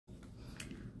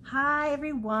Hi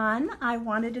everyone, I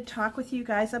wanted to talk with you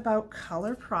guys about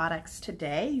color products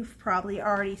today. You've probably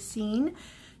already seen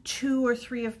 2 or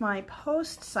 3 of my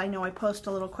posts. I know I post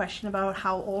a little question about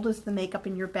how old is the makeup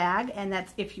in your bag, and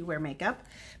that's if you wear makeup.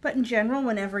 But in general,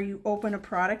 whenever you open a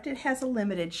product, it has a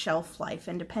limited shelf life,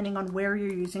 and depending on where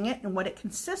you're using it and what it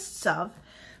consists of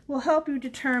will help you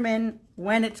determine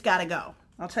when it's got to go.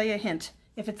 I'll tell you a hint.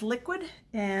 If it's liquid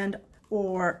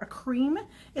or a cream,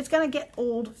 it's going to get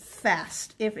old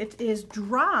fast. If it is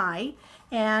dry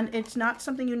and it's not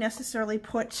something you necessarily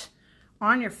put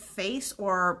on your face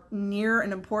or near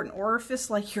an important orifice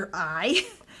like your eye,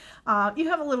 you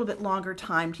have a little bit longer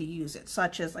time to use it,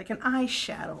 such as like an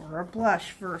eyeshadow or a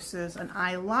blush versus an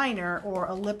eyeliner or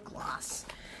a lip gloss.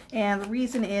 And the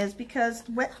reason is because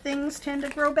wet things tend to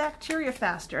grow bacteria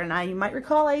faster. And you might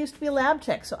recall I used to be a lab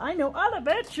tech, so I know all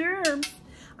about germs.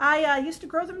 I used to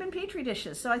grow them in petri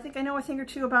dishes, so I think I know a thing or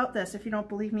two about this. If you don't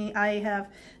believe me, I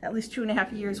have at least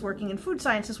 2.5 years working in food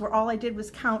sciences where all I did was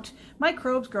count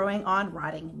microbes growing on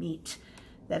rotting meat.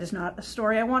 That is not a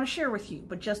story I want to share with you,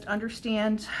 but just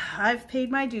understand I've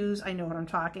paid my dues. I know what I'm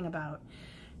talking about.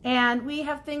 And we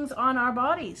have things on our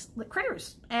bodies, like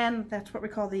critters, and that's what we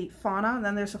call the fauna. And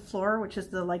then there's a flora, which is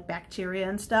the like bacteria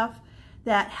and stuff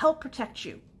that help protect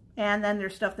you. And then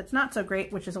there's stuff that's not so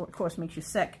great, which is what of course makes you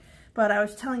sick. But I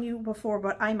was telling you before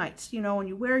about eye mites. You know, when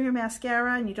you wear your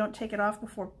mascara and you don't take it off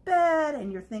before bed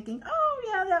and you're thinking, oh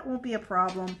yeah, that won't be a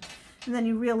problem. And then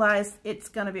you realize it's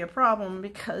going to be a problem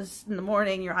because in the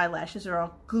morning your eyelashes are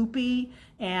all goopy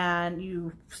and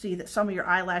you see that some of your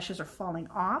eyelashes are falling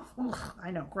off. Ugh,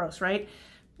 I know, gross, right?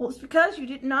 Well, it's because you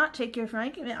did not take your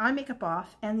eye makeup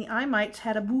off and the eye mites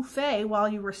had a buffet while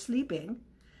you were sleeping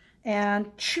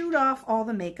and chewed off all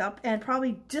the makeup and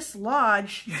probably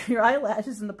dislodged your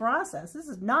eyelashes in the process. This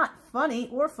is not funny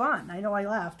or fun. I know I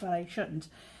laughed, but I shouldn't.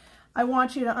 I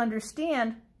want you to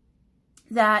understand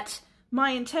that my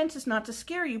intent is not to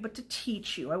scare you, but to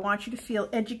teach you. I want you to feel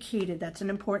educated. That's an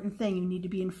important thing. You need to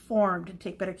be informed and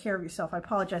take better care of yourself. I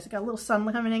apologize. I got a little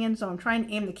sun coming in, so I'm trying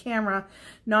to aim the camera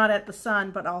not at the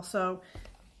sun, but also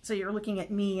so you're looking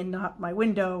at me and not my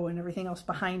window and everything else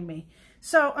behind me.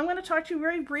 So I'm going to talk to you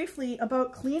very briefly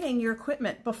about cleaning your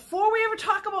equipment. Before we ever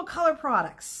talk about color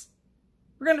products,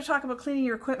 we're going to talk about cleaning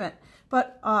your equipment.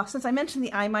 But since I mentioned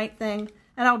the eye mite thing,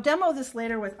 and I'll demo this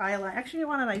later with eyeliner. Actually,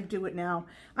 why don't I do it now?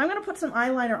 I'm going to put some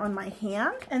eyeliner on my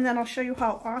hand, and then I'll show you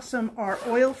how awesome our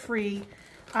oil-free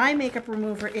eye makeup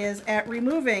remover is at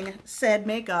removing said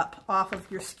makeup off of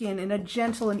your skin in a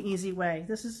gentle and easy way.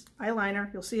 This is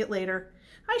eyeliner. You'll see it later.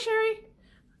 Hi, Sherry.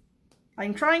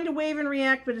 I'm trying to wave and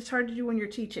react, but it's hard to do when you're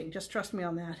teaching. Just trust me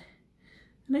on that.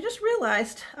 And I just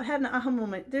realized I had an aha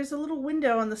moment. There's a little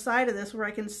window on the side of this where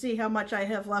I can see how much I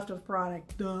have left of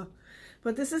product. Duh.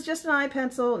 But this is just an eye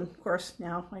pencil, and of course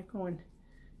now I go and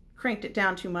cranked it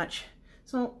down too much.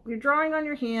 So you're drawing on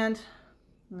your hand.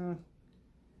 You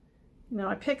know,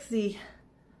 I picked the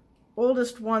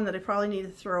oldest one that I probably need to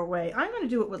throw away. I'm going to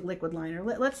do it with liquid liner.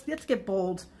 Let's get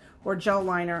bold, or gel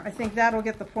liner. I think that'll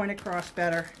get the point across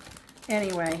better.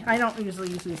 Anyway, I don't usually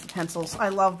use these pencils. I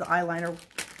love the eyeliner,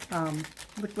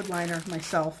 liquid liner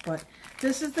myself, but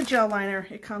this is the gel liner.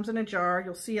 It comes in a jar.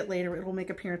 You'll see it later. It will make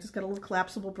appearance. It's got a little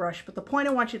collapsible brush. But the point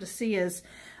I want you to see is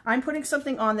I'm putting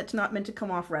something on that's not meant to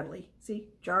come off readily. See?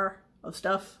 Jar of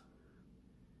stuff.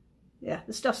 Yeah,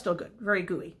 the stuff's still good. Very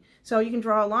gooey. So you can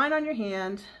draw a line on your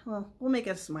hand. Well, we'll make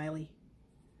it a smiley.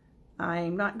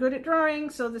 I'm not good at drawing,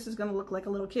 so this is going to look like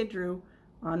a little kid drew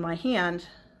on my hand.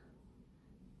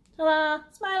 Ta-da!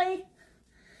 Smiley!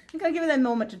 I'm going to give it a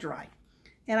moment to dry.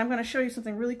 And I'm going to show you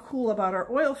something really cool about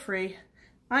our oil-free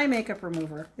eye makeup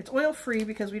remover. It's oil-free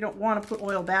because we don't want to put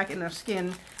oil back in our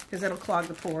skin because that'll clog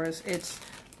the pores. It's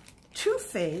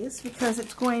two-phase because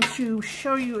it's going to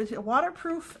show you it's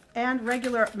waterproof and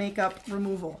regular makeup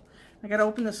removal. I got to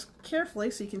open this carefully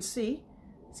so you can see.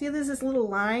 See, there's this little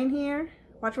line here.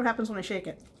 Watch what happens when I shake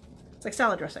it. It's like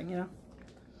salad dressing, you know.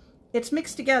 It's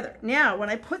mixed together. Now, when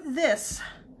I put this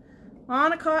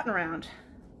on a cotton round,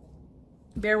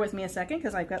 bear with me a second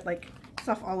because I've got like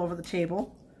stuff all over the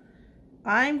table.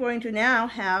 I'm going to now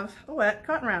have a wet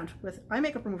cotton round with eye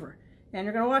makeup remover. And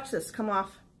you're going to watch this come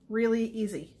off really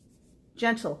easy.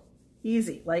 Gentle.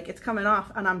 Easy. Like it's coming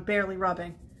off and I'm barely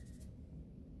rubbing.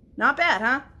 Not bad,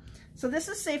 huh? So this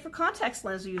is safe for contact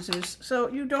lens users. So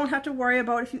you don't have to worry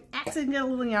about if you accidentally get a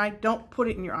little in your eye, don't put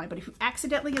it in your eye. But if you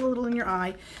accidentally get a little in your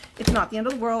eye, it's not the end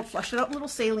of the world. Flush it out with a little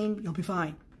saline. You'll be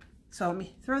fine. So let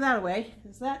me throw that away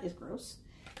because that is gross.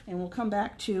 And we'll come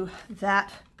back to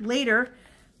that later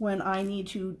when I need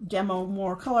to demo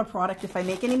more color product. If I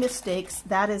make any mistakes,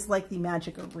 that is like the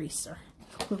magic eraser.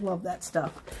 I love that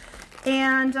stuff.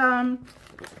 And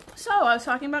So I was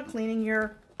talking about cleaning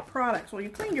your products. Well, you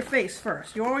clean your face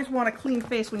first. You always want a clean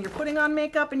face when you're putting on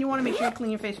makeup, and you want to make sure you clean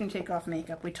your face when you take off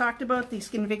makeup. We talked about the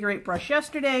Skin Invigorate brush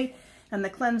yesterday and the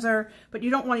cleanser, but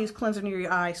you don't want to use cleanser near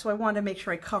your eye, so I wanted to make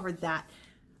sure I covered that.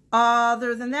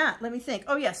 Other than that, let me think.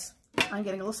 Oh yes, I'm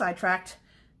getting a little sidetracked.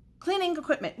 Cleaning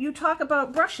equipment. You talk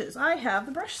about brushes. I have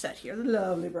the brush set here, the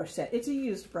lovely brush set. It's a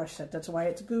used brush set, that's why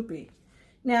it's goopy.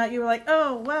 Now, you were like,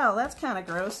 oh, well, that's kind of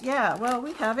gross. Yeah, well,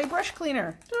 we have a brush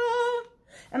cleaner. Duh.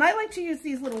 And I like to use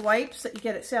these little wipes that you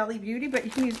get at Sally Beauty, but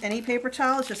you can use any paper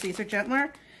towels, just these are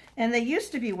gentler. And they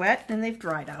used to be wet, and they've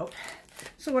dried out.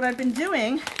 So what I've been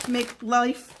doing to make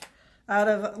life out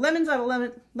of lemonade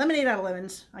out of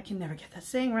lemons. I can never get that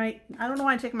saying right. I don't know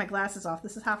why I'm taking my glasses off.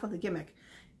 This is half of the gimmick.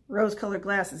 Rose-colored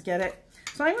glasses, get it?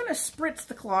 So I'm going to spritz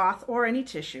the cloth or any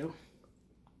tissue.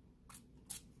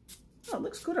 Oh, it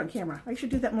looks good on camera. I should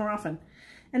do that more often.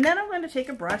 And then I'm going to take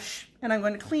a brush and I'm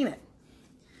going to clean it.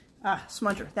 Ah,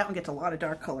 smudger. That one gets a lot of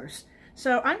dark colors.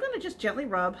 So I'm going to just gently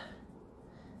rub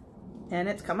and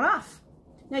it's coming off.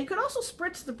 Now you could also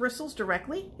spritz the bristles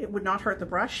directly. It would not hurt the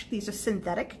brush. These are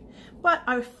synthetic. But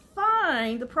I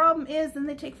find the problem is then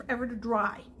they take forever to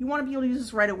dry. You want to be able to use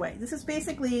this right away. This is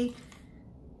basically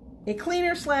a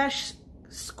cleaner slash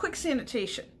quick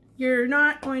sanitation. You're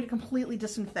not going to completely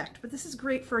disinfect, but this is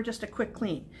great for just a quick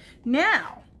clean.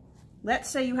 Now, let's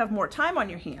say you have more time on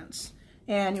your hands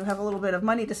and you have a little bit of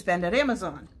money to spend at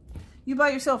Amazon. You buy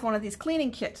yourself one of these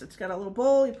cleaning kits. It's got a little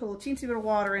bowl, you put a little teensy bit of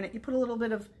water in it, you put a little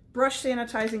bit of brush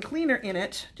sanitizing cleaner in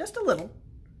it, just a little,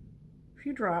 a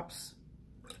few drops,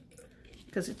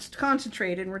 because it's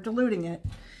concentrated and we're diluting it.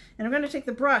 And I'm going to take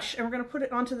the brush and we're going to put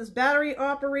it onto this battery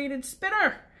operated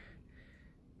spinner.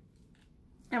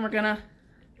 And we're going to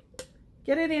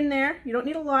get it in there. You don't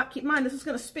need a lot. Keep in mind, this is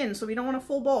going to spin, so we don't want a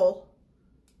full bowl.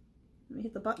 Let me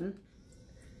hit the button.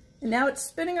 And now it's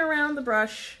spinning around the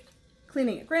brush,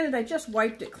 cleaning it. Granted, I just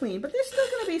wiped it clean, but there's still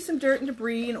going to be some dirt and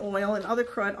debris and oil and other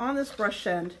crud on this brush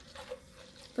end.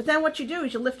 But then what you do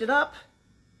is you lift it up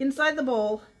inside the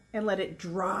bowl and let it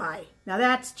dry. Now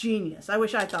that's genius. I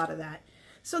wish I thought of that.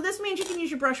 So this means you can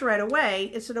use your brush right away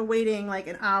instead of waiting like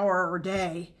an hour or a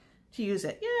day to use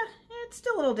it. Yeah, it's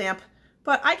still a little damp.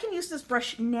 But I can use this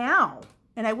brush now,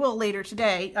 and I will later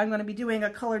today. I'm going to be doing a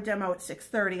color demo at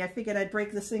 6:30. I figured I'd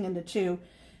break this thing into two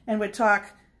and would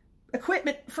talk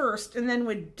equipment first and then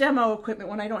would demo equipment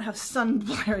when I don't have sun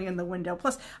blaring in the window.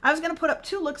 Plus, I was going to put up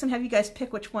 2 looks and have you guys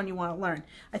pick which one you want to learn.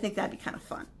 I think that'd be kind of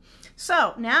fun.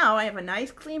 So now I have a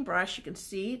nice clean brush. You can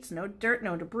see it's no dirt,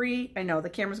 no debris. I know the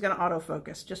camera's going to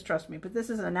autofocus. Just trust me. But this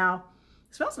is a now...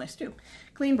 It smells nice too.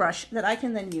 Clean brush that I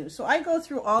can then use. So I go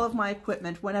through all of my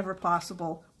equipment whenever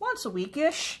possible, once a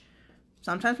week-ish,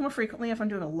 sometimes more frequently if I'm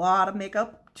doing a lot of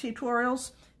makeup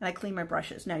tutorials, and I clean my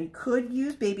brushes. Now you could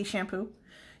use baby shampoo.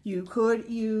 You could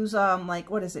use like,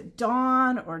 what is it,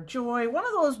 Dawn or Joy, one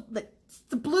of those,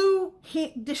 the blue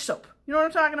dish soap. You know what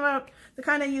I'm talking about? The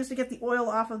kind I use to get the oil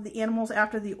off of the animals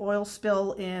after the oil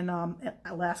spill in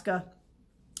Alaska.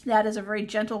 That is a very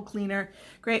gentle cleaner,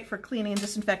 great for cleaning and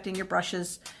disinfecting your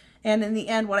brushes. And in the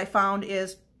end, what I found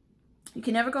is you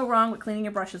can never go wrong with cleaning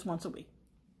your brushes once a week.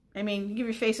 I mean, you give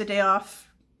your face a day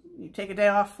off, you take a day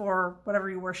off for whatever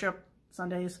you worship,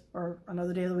 Sundays or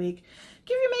another day of the week.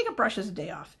 Give your makeup brushes a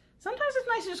day off. Sometimes it's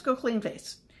nice to just go clean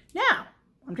face. Now,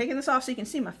 I'm taking this off so you can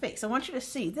see my face. I want you to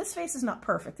see, this face is not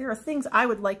perfect. There are things I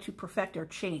would like to perfect or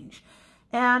change.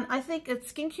 And I think that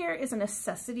skincare is a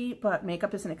necessity, but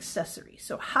makeup is an accessory.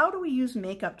 So how do we use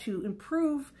makeup to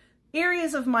improve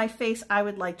areas of my face I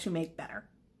would like to make better?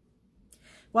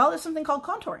 Well, there's something called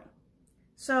contouring.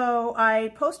 So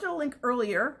I posted a link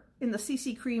earlier in the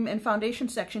CC Cream and Foundation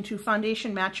section to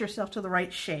foundation match yourself to the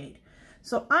right shade.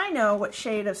 So I know what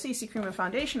shade of CC Cream and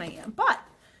Foundation I am, but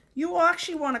you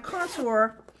actually want to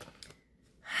contour.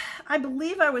 I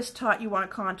believe I was taught you want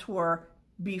to contour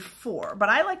before, but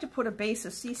I like to put a base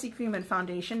of CC Cream and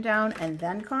foundation down and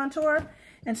then contour.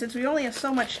 And since we only have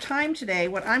so much time today,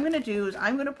 what I'm going to do is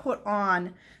I'm going to put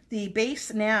on the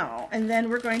base now, and then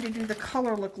we're going to do the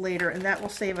color look later, and that will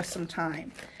save us some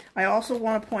time. I also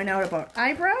want to point out about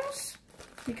eyebrows,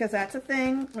 because that's a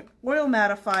thing. Oil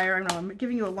mattifier, I know I'm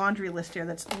giving you a laundry list here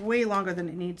that's way longer than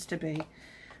it needs to be,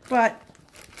 but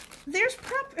there's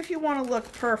prep if you want to look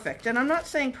perfect. And I'm not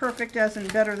saying perfect as in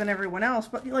better than everyone else,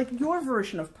 but like your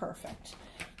version of perfect.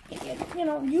 You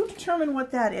know, you determine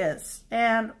what that is.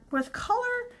 And with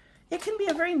color, it can be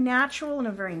a very natural and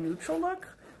a very neutral look,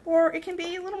 or it can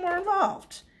be a little more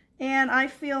involved. And I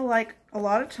feel like a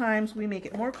lot of times we make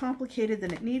it more complicated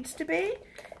than it needs to be.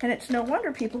 And it's no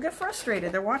wonder people get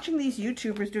frustrated. They're watching these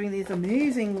YouTubers doing these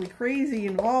amazingly crazy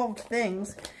involved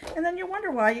things. And then you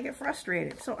wonder why you get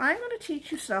frustrated. So I'm going to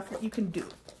teach you stuff that you can do,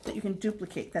 that you can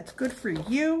duplicate. That's good for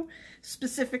you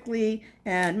specifically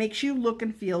and makes you look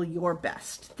and feel your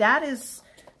best. That is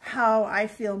how I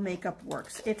feel makeup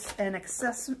works. It's an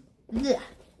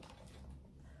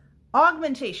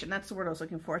augmentation, that's the word I was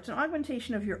looking for. It's an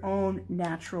augmentation of your own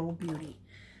natural beauty.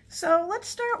 So let's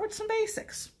start with some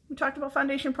basics. We talked about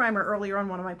foundation primer earlier on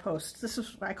one of my posts. This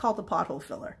is what I call the pothole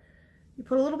filler. You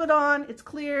put a little bit on, it's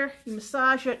clear, you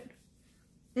massage it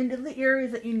into the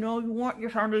areas that you know you want your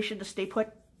foundation to stay put.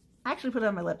 I actually put it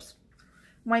on my lips.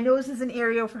 My nose is an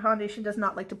area where foundation does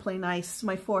not like to play nice.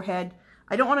 My forehead.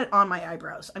 I don't want it on my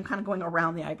eyebrows. I'm kind of going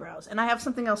around the eyebrows. And I have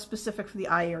something else specific for the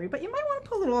eye area, but you might want to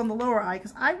put a little on the lower eye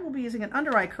because I will be using an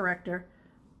under eye corrector.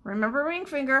 Remember ring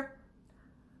finger.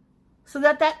 So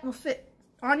that will fit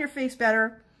on your face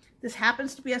better. This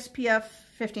happens to be SPF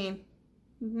 15.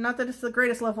 Not that it's the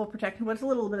greatest level of protection, but it's a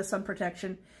little bit of sun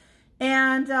protection.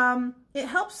 And it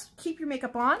helps keep your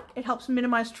makeup on. It helps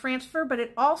minimize transfer, but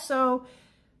it also...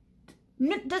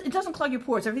 it doesn't clog your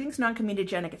pores. Everything's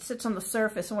non-comedogenic. It sits on the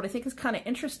surface. And what I think is kind of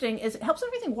interesting is it helps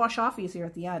everything wash off easier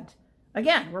at the end.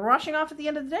 Again, we're washing off at the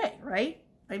end of the day, right?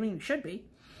 I mean, you should be.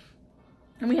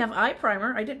 And we have eye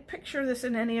primer. I didn't picture this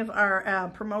in any of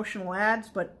our promotional ads,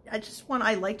 but it's just one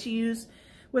I like to use.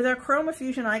 With our Chroma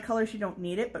Fusion eye colors, you don't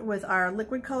need it. But with our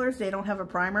liquid colors, they don't have a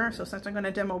primer. So since I'm going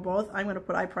to demo both, I'm going to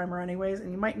put eye primer anyways.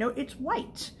 And you might note it's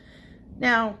white.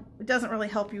 Now, it doesn't really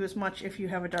help you as much if you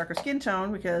have a darker skin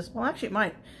tone because, well, actually it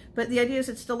might. But the idea is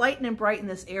it's to lighten and brighten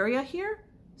this area here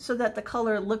so that the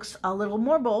color looks a little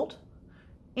more bold.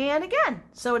 And again,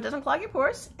 so it doesn't clog your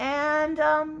pores and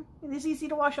it is easy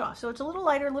to wash off. So it's a little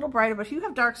lighter, a little brighter, but if you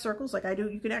have dark circles like I do,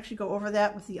 you can actually go over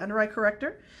that with the under eye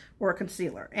corrector or a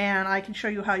concealer. And I can show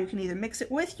you how you can either mix it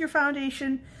with your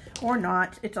foundation or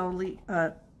not. It's only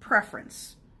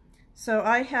preference. So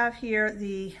I have here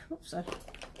the, oops, I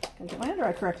get my under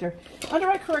eye corrector. Under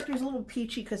eye corrector is a little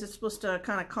peachy because it's supposed to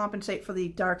kind of compensate for the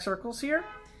dark circles here.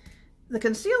 The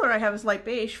concealer I have is light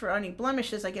beige for any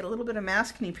blemishes. I get a little bit of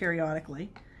maskne periodically.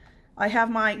 I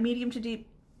have my medium to deep,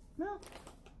 well,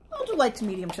 I'll do light to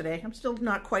medium today. I'm still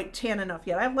not quite tan enough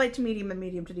yet. I have light to medium and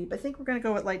medium to deep. I think we're going to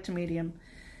go with light to medium.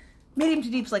 Medium to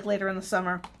deep's like later in the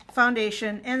summer.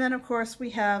 Foundation, and then of course we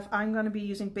have, I'm going to be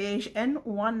using beige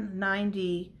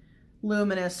N190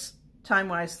 Luminous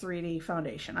Time-Wise 3D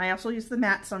foundation. I also use the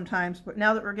matte sometimes, but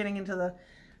now that we're getting into the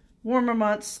warmer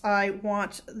months, I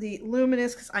want the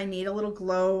luminous because I need a little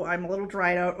glow. I'm a little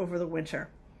dried out over the winter.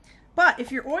 But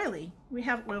if you're oily, we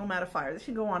have oil mattifier. This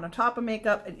can go on top of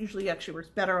makeup. It usually actually works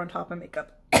better on top of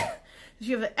makeup. If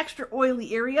you have an extra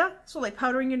oily area, so like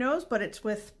powdering your nose, but it's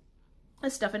with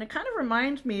this stuff. And it kind of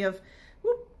reminds me of,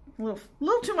 whoop, a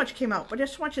little too much came out, but I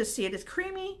just want you to see it. It's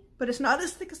creamy, but it's not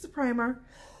as thick as the primer.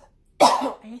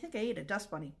 I think I ate a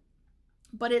dust bunny.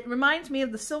 But it reminds me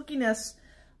of the silkiness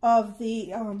of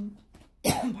the,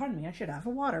 pardon me, I should have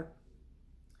a water,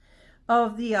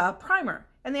 of the primer.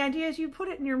 And the idea is you put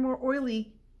it in your more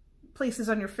oily places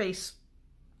on your face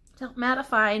to help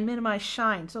mattify and minimize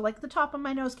shine. So like the top of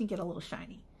my nose can get a little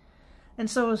shiny. And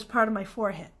so is part of my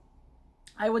forehead.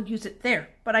 I would use it there.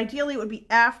 But ideally it would be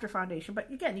after foundation.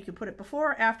 But again, you could put it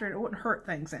before or after and it wouldn't hurt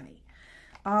things any.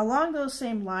 Along those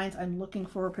same lines, I'm looking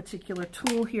for a particular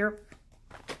tool here.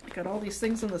 I got all these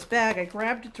things in this bag. I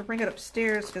grabbed it to bring it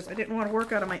upstairs because I didn't want to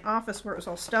work out of my office where it was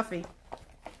all stuffy.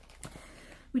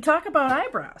 We talk about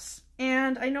eyebrows,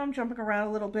 and I know I'm jumping around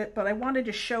a little bit, but I wanted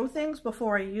to show things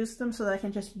before I use them so that I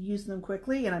can just use them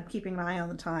quickly, and I'm keeping an eye on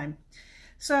the time.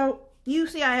 So you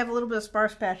see I have a little bit of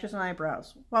sparse patches on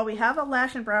eyebrows. While we have a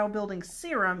lash and brow building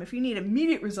serum, if you need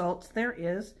immediate results, there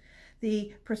is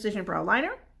the Precision Brow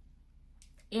Liner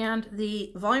and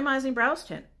the Volumizing Brows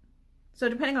Tint. So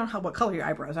depending on what color your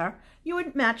eyebrows are, you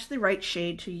would match the right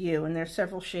shade to you. And there's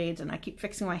several shades, and I keep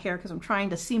fixing my hair because I'm trying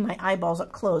to see my eyeballs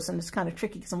up close, and it's kind of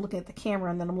tricky because I'm looking at the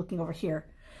camera and then I'm looking over here.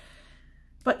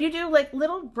 But you do like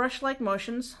little brush-like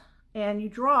motions, and you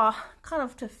draw kind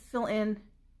of to fill in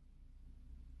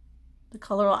the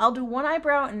color. I'll do one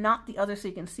eyebrow and not the other so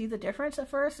you can see the difference at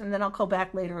first, and then I'll go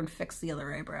back later and fix the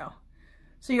other eyebrow.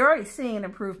 So you're already seeing an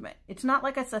improvement. It's not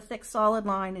like it's a thick solid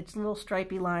line, it's little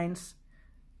stripy lines.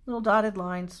 Little dotted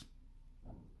lines.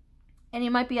 And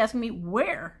you might be asking me,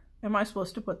 where am I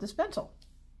supposed to put this pencil?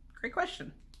 Great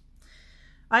question.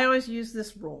 I always use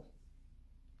this rule.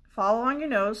 Follow along your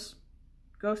nose,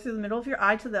 go through the middle of your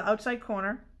eye to the outside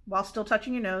corner while still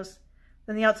touching your nose,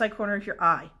 then the outside corner of your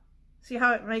eye. See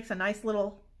how it makes a nice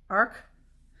little arc?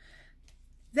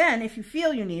 Then if you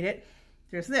feel you need it,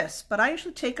 there's this. But I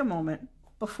usually take a moment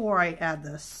before I add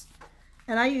this.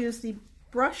 And I use the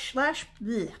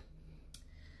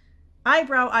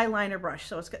eyebrow eyeliner brush.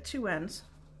 So it's got two ends.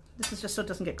 This is just so it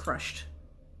doesn't get crushed.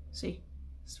 See,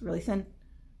 it's really thin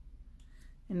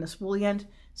in this woolly end.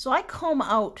 So I comb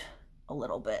out a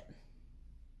little bit.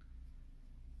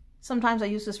 Sometimes I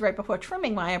use this right before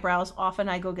trimming my eyebrows. Often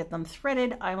I go get them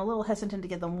threaded. I'm a little hesitant to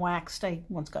get them waxed. I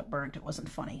once got burnt. It wasn't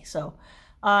funny. So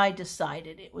I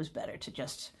decided it was better to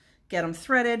just get them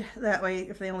threaded. That way,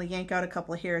 if they only yank out a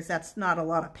couple of hairs, that's not a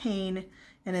lot of pain.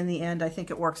 And in the end, I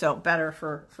think it works out better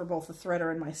for both the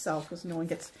threader and myself because no one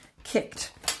gets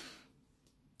kicked.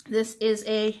 This is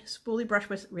a spoolie brush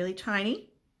with really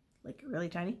tiny, like really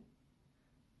tiny.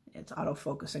 It's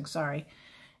auto-focusing, sorry.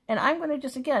 And I'm going to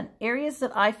just, again, areas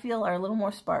that I feel are a little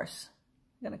more sparse.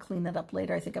 I'm going to clean that up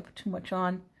later. I think I put too much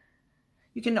on.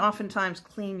 You can oftentimes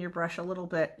clean your brush a little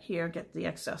bit here, get the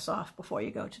excess off before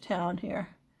you go to town here.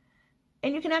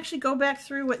 And you can actually go back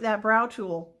through with that brow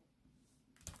tool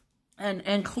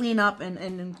and clean up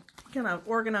and kind of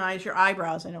organize your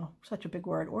eyebrows. I know, such a big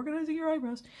word, organizing your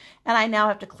eyebrows. And I now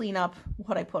have to clean up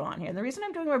what I put on here. And the reason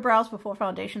I'm doing my brows before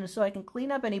foundation is so I can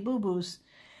clean up any boo-boos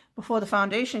before the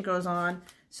foundation goes on,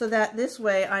 so that this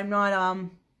way I'm not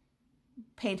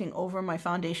painting over my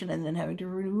foundation and then having to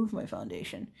remove my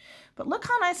foundation. But look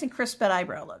how nice and crisp that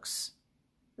eyebrow looks.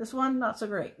 This one, not so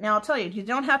great. Now, I'll tell you, you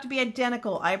don't have to be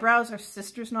identical. Eyebrows are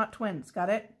sisters, not twins. Got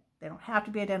it? They don't have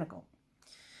to be identical.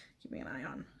 Keeping an eye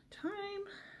on time.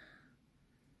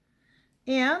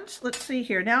 And let's see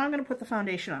here. Now I'm going to put the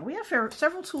foundation on. We have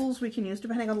several tools we can use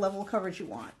depending on the level of coverage you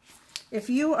want. If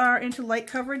you are into light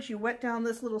coverage, you wet down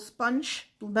this little sponge,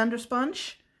 blender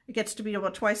sponge. It gets to be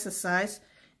about twice this size.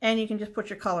 And you can just put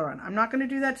your color on. I'm not going to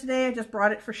do that today. I just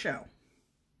brought it for show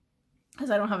because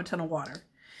I don't have a ton of water.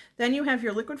 Then you have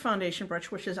your liquid foundation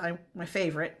brush, which is my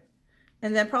favorite.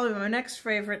 And then probably my next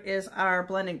favorite is our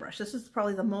blending brush. This is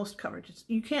probably the most coverage.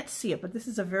 You can't see it, but this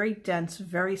is a very dense,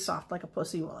 very soft, like a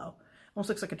pussy willow. Almost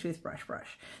looks like a toothbrush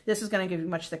brush. This is going to give you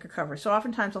much thicker coverage. So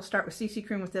oftentimes I'll start with CC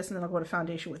cream with this, and then I'll go to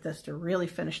foundation with this to really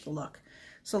finish the look.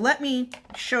 So let me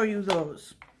show you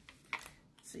those.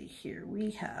 Let's see here.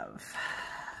 We have,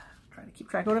 I'm trying to keep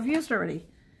track of what I've used already.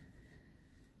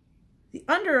 The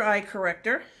under eye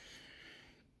corrector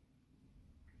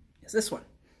is this one.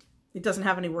 It doesn't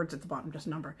have any words at the bottom, just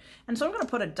number. And so I'm going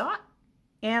to put a dot,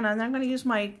 and I'm going to use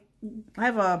I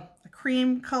have a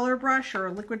cream color brush or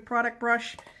a liquid product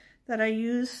brush that I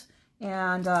use.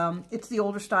 And it's the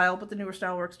older style, but the newer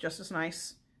style works just as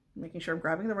nice. I'm making sure I'm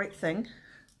grabbing the right thing.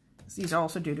 These are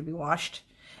also due to be washed.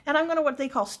 And I'm going to what they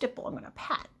call stipple. I'm going to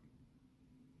pat.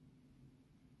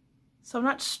 So I'm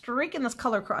not streaking this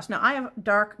color across. Now I have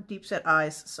dark, deep set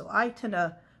eyes, so I tend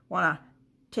to want to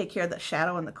take care of that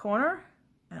shadow in the corner.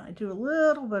 And I do a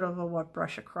little bit of a wet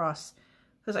brush across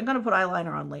because I'm going to put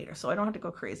eyeliner on later, so I don't have to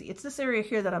go crazy. It's this area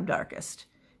here that I'm darkest.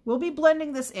 We'll be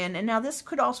blending this in, and now this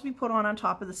could also be put on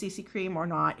top of the CC cream or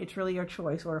not. It's really your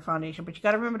choice, or a foundation, but you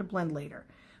got to remember to blend later.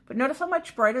 But notice how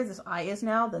much brighter this eye is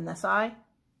now than this eye.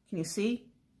 Can you see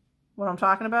what I'm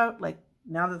talking about? Like,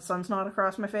 now that the sun's not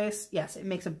across my face? Yes, it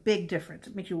makes a big difference.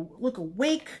 It makes you look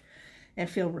awake and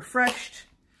feel refreshed.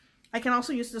 I can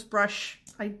also use this brush.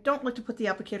 I don't like to put the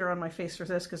applicator on my face for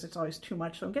this because it's always too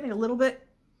much. So I'm getting a little bit.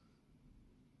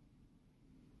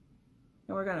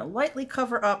 And we're going to lightly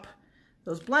cover up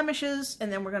those blemishes.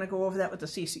 And then we're going to go over that with the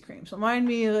CC cream. So mind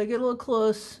me, I get a little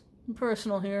close and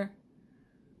personal here.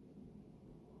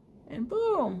 And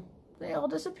boom, they all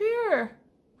disappear.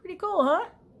 Pretty cool, huh?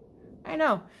 I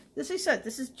know. This I said,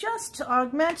 this is just to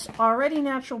augment already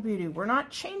natural beauty. We're not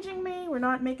changing me. We're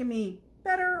not making me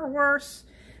better or worse.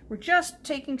 We're just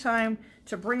taking time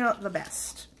to bring out the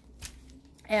best.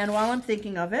 And while I'm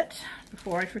thinking of it,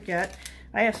 before I forget,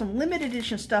 I have some limited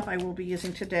edition stuff I will be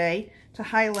using today to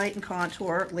highlight and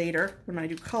contour later when I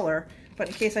do color. But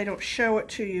in case I don't show it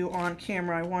to you on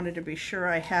camera, I wanted to be sure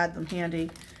I had them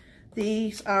handy.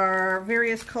 These are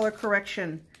various color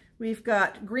correction. We've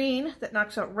got green that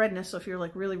knocks out redness, so if you're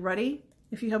like really ruddy.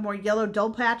 If you have more yellow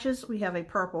dull patches, we have a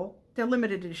purple. They're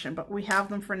limited edition, but we have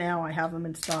them for now. I have them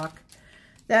in stock.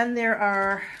 Then there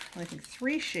are, I think,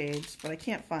 3 shades, but I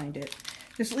can't find it.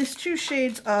 There's at least 2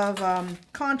 shades of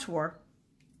contour.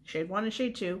 Shade 1 and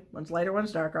shade 2. One's lighter,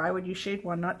 one's darker. I would use shade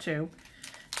 1, not 2.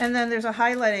 And then there's a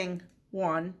highlighting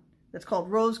one that's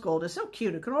called Rose Gold. It's so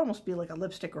cute. It could almost be like a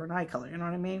lipstick or an eye color, you know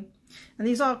what I mean? And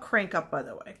these all crank up, by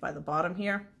the way, by the bottom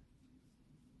here.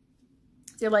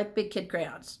 They're like big kid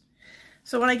crayons.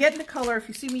 So when I get into color, if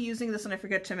you see me using this and I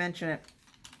forget to mention it,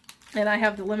 and I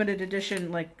have the limited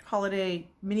edition like holiday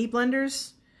mini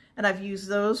blenders, And I've used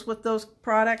those with those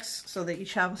products so they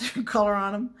each have a different color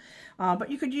on them. But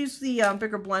you could use the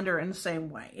bigger blender in the same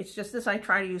way. It's just this I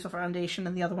try to use a foundation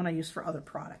and the other one I use for other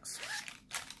products.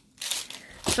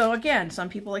 So again, some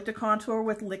people like to contour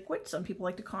with liquid. Some people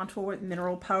like to contour with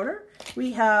mineral powder.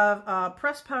 We have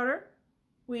pressed powder.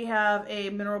 We have a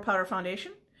mineral powder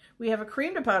foundation. We have a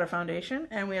cream to powder foundation,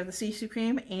 and we have the CC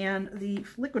cream and the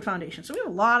liquid foundation. So we have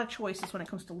a lot of choices when it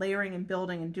comes to layering and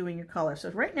building and doing your color.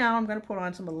 So right now I'm going to put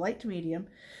on some of the light to medium.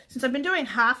 Since I've been doing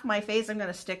half my face, I'm going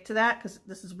to stick to that because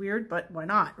this is weird, but why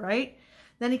not, right?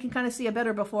 Then you can kind of see a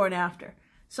better before and after.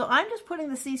 So I'm just putting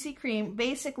the CC cream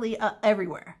basically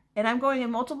everywhere. And I'm going in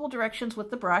multiple directions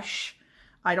with the brush.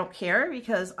 I don't care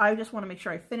because I just want to make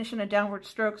sure I finish in a downward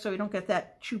stroke so we don't get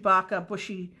that Chewbacca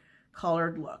bushy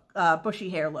colored look, bushy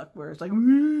hair look, where it's like,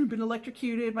 been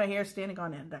electrocuted, my hair standing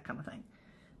on end, that kind of thing.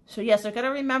 So yes, I've got to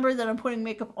remember that I'm putting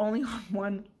makeup only on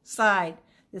one side.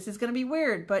 This is going to be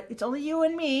weird, but it's only you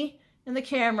and me and the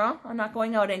camera. I'm not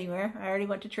going out anywhere. I already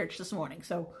went to church this morning,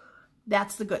 so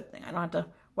that's the good thing. I don't have to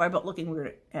worry about looking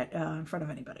weird in front of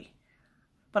anybody.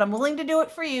 But I'm willing to do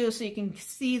it for you so you can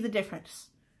see the difference.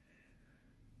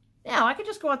 Now, I could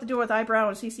just go out the door with eyebrow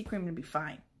and CC cream and be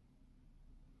fine.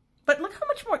 But look how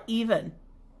much more even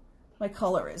my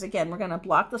color is. Again, we're going to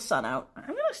block the sun out. I'm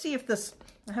going to see if this,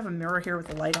 I have a mirror here with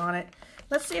the light on it.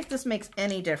 Let's see if this makes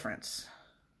any difference.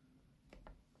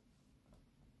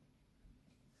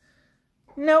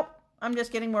 Nope, I'm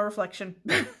just getting more reflection.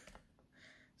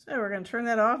 So we're going to turn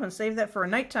that off and save that for a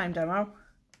nighttime demo.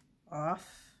 Off.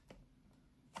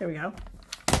 There we go.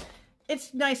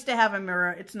 It's nice to have a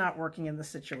mirror. It's not working in this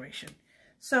situation.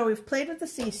 So we've played with the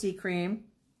CC cream.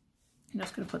 I'm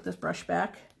just going to put this brush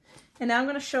back. And now I'm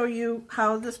going to show you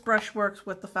how this brush works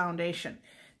with the foundation.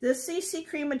 This CC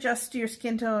cream adjusts to your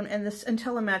skin tone, and this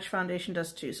IntelliMatch foundation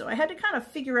does too. So I had to kind of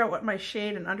figure out what my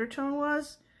shade and undertone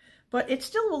was, but it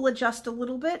still will adjust a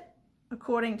little bit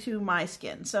according to my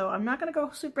skin. So I'm not going to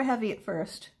go super heavy at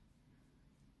first.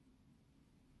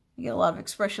 You get a lot of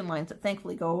expression lines that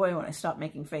thankfully go away when I stop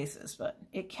making faces, but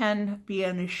it can be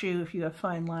an issue if you have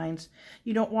fine lines.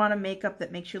 You don't want a makeup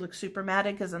that makes you look super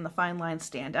matted because then the fine lines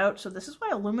stand out. So this is why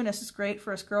a luminous is great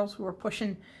for us girls who are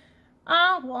pushing,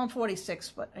 well, I'm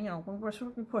 46, but you know, when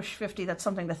we push 50, that's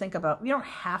something to think about. You don't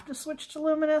have to switch to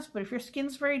luminous, but if your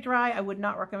skin's very dry, I would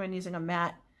not recommend using a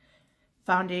matte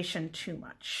foundation too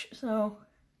much. So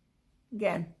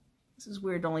again, this is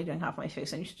weird only doing half my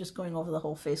face. I'm just going over the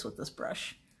whole face with this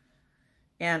brush.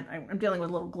 And I'm dealing with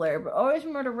a little glare, but always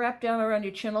remember to wrap down around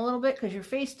your chin a little bit because your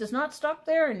face does not stop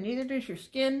there and neither does your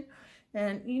skin.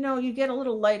 And you know, you get a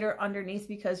little lighter underneath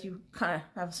because you kind of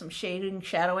have some shading,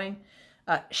 shadowing,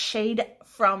 shade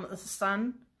from the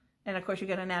sun. And of course you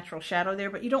get a natural shadow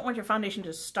there, but you don't want your foundation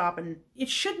to stop, and it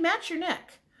should match your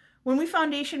neck. When we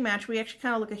foundation match, we actually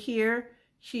kind of look at here,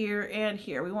 here, and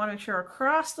here. We want to make sure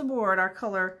across the board our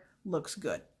color looks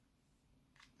good.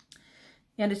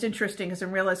 And it's interesting because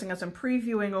I'm realizing as I'm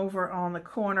previewing over on the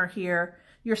corner here,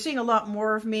 you're seeing a lot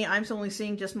more of me. I'm only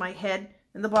seeing just my head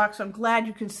in the box. So I'm glad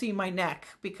you can see my neck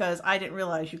because I didn't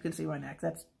realize you can see my neck.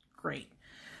 That's great.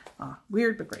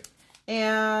 Weird, but great.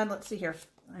 And let's see here.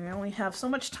 I only have so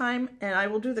much time, and I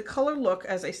will do the color look,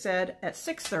 as I said, at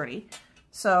 6:30.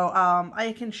 So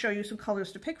I can show you some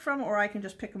colors to pick from, or I can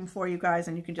just pick them for you guys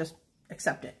and you can just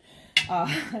accept it.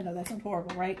 I know that sounds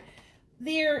horrible, right?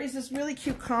 There is this really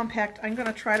cute compact. I'm going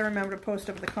to try to remember to post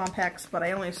up the compacts, but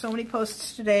I only have so many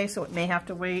posts today, so it may have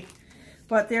to wait.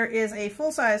 But there is a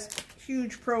full-size,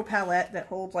 huge pro palette that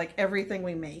holds like everything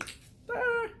we make.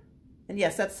 And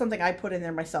yes, that's something I put in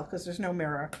there myself because there's no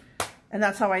mirror. And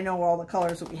that's how I know all the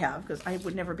colors that we have, because I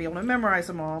would never be able to memorize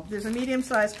them all. There's a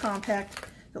medium-sized compact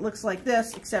that looks like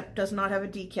this, except does not have a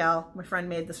decal. My friend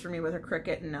made this for me with her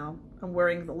Cricut, and now I'm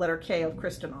wearing the letter K of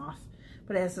Kristen off.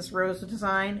 But it has this rose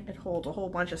design. It holds a whole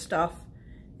bunch of stuff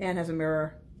and has a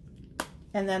mirror.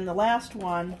 And then the last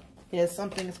one is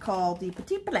something that's called the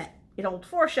Petit Palette. It holds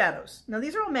 4 shadows. Now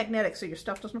these are all magnetic, so your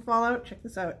stuff doesn't fall out. Check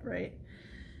this out, right?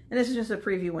 And this is just a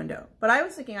preview window. But I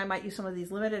was thinking I might use some of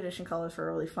these limited edition colors for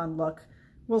a really fun look.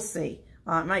 We'll see.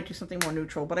 I might do something more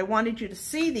neutral, but I wanted you to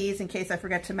see these in case I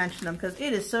forget to mention them, because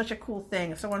it is such a cool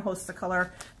thing. If someone hosts a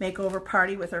color makeover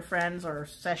party with her friends or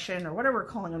session or whatever we're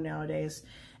calling them nowadays,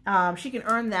 she can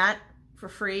earn that for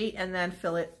free and then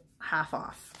fill it half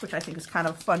off, which I think is kind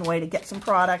of a fun way to get some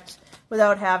product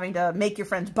without having to make your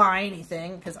friends buy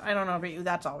anything, because I don't know about you,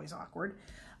 that's always awkward.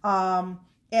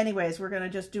 Anyways, we're going to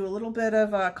just do a little bit of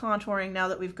contouring now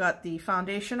that we've got the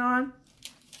foundation on.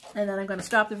 And then I'm going to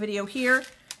stop the video here,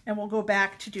 and we'll go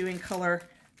back to doing color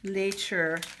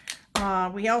later.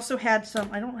 We also had some,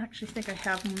 I don't actually think I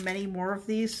have many more of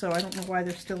these, so I don't know why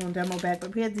they're still in demo bag,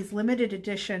 but we had these limited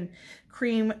edition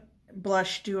cream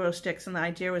blush duo sticks, and the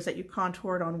idea was that you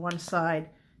contoured on one side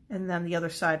and then the other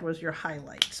side was your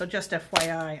highlight. So just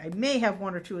FYI, I may have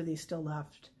one or two of these still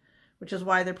left, which is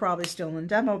why they're probably still in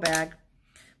demo bag.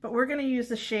 But we're going to use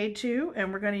the shade 2,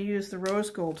 and we're going to use the rose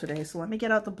gold today. So let me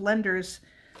get out the blenders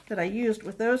that I used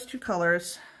with those two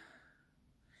colors,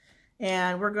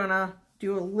 and we're going to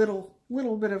do a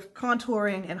little bit of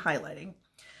contouring and highlighting.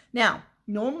 Now,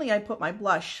 normally I put my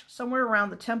blush somewhere around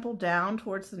the temple down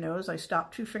towards the nose. I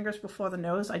stop 2 fingers before the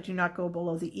nose. I do not go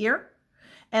below the ear,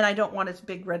 and I don't want its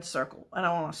big red circle. I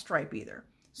don't want a stripe either.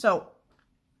 So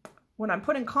when I'm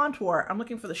putting contour, I'm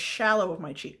looking for the shallow of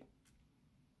my cheek.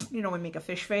 You know, when we make a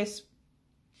fish face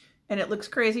and it looks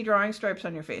crazy drawing stripes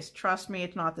on your face. Trust me,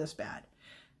 it's not this bad.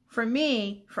 For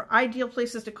me, for ideal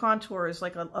places to contour is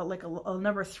like a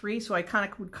number 3. So I kind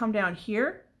of would come down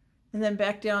here and then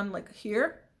back down like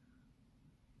here.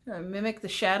 Mimic the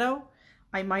shadow.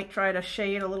 I might try to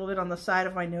shade a little bit on the side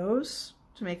of my nose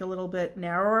to make it a little bit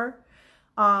narrower.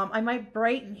 I might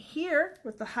brighten here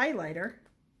with the highlighter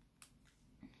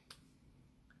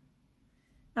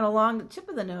and along the tip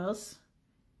of the nose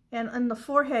and in the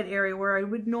forehead area where I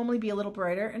would normally be a little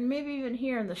brighter, and maybe even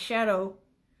here in the shadow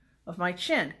of my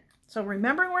chin. So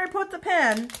remembering where I put the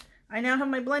pen, I now have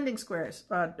my blending squares,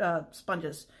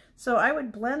 sponges. So I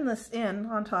would blend this in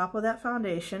on top of that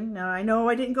foundation. Now I know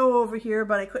I didn't go over here,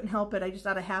 but I couldn't help it. I just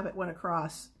out of habit went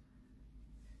across.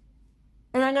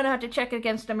 And I'm going to have to check it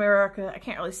against a mirror because I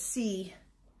can't really see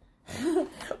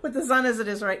with the sun as it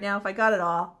is right now if I got it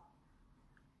all.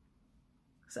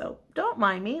 So don't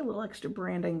mind me, a little extra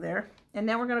branding there. And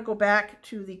now we're going to go back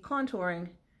to the contouring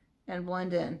and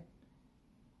blend in.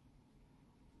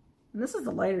 And this is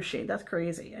the lighter shade. That's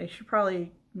crazy. I should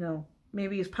probably, you know,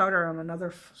 maybe use powder on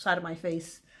another side of my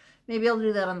face. Maybe I'll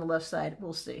do that on the left side.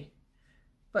 We'll see.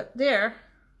 But there,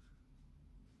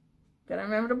 gotta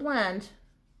remember to blend.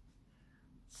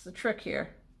 It's the trick here.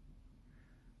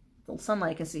 The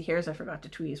sunlight can see hairs I forgot to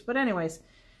tweeze. But anyways,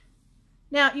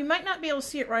 now you might not be able to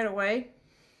see it right away,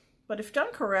 but if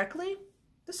done correctly,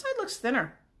 this side looks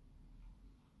thinner.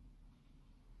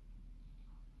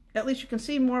 At least you can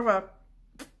see more of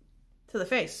a to the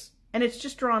face, and it's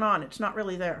just drawn on. It's not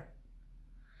really there.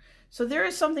 So there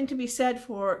is something to be said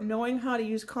for knowing how to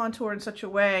use contour in such a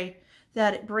way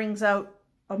that it brings out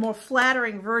a more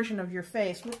flattering version of your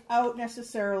face without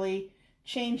necessarily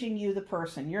changing you, the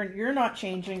person. You're not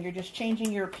changing, you're just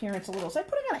changing your appearance a little. It's like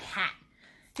putting on a hat.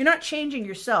 You're not changing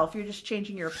yourself, you're just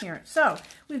changing your appearance. So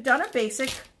we've done a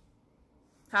basic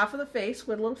half of the face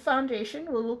with a little foundation,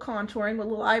 with a little contouring, with a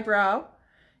little eyebrow.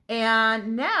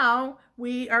 And now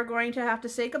we are going to have to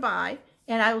say goodbye.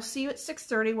 And I will see you at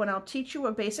 6:30 when I'll teach you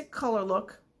a basic color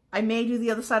look. I may do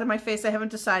the other side of my face. I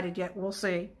haven't decided yet. We'll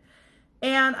see.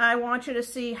 And I want you to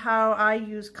see how I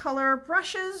use color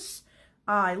brushes,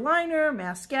 eyeliner,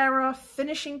 mascara,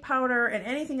 finishing powder, and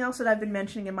anything else that I've been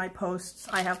mentioning in my posts.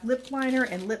 I have lip liner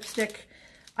and lipstick.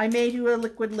 I may do a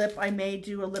liquid lip. I may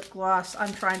do a lip gloss.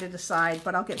 I'm trying to decide,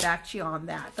 but I'll get back to you on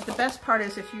that. But the best part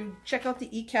is if you check out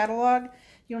the e-catalog,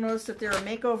 you'll notice that there are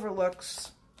makeover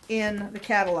looks in the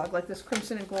catalog, like this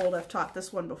Crimson and Gold. I've taught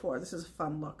this one before. This is a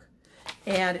fun look.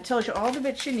 And it tells you all the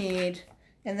bits you need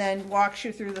and then walks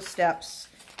you through the steps.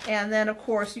 And then, of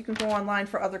course, you can go online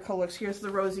for other color looks. Here's the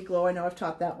Rosy Glow. I know I've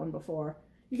taught that one before.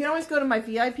 You can always go to my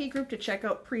VIP group to check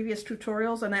out previous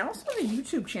tutorials. And I also have a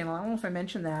YouTube channel. I don't know if I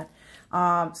mentioned that.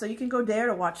 So you can go there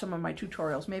to watch some of my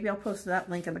tutorials. Maybe I'll post that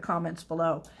link in the comments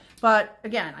below. But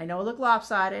again, I know I look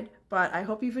lopsided, but I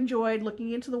hope you've enjoyed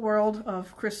looking into the world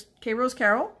of K. Rose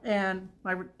Carroll and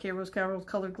my K. Rose Carroll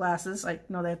colored glasses. I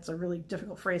know that's a really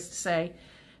difficult phrase to say.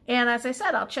 And as I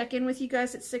said, I'll check in with you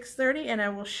guys at 6:30 and I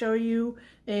will show you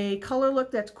a color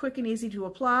look that's quick and easy to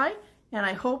apply. And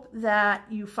I hope that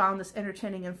you found this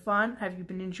entertaining and fun. Have you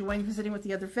been enjoying visiting with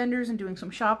the other vendors and doing some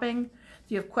shopping?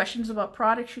 If you have questions about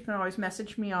products, you can always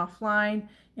message me offline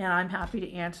and I'm happy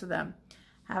to answer them.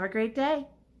 Have a great day.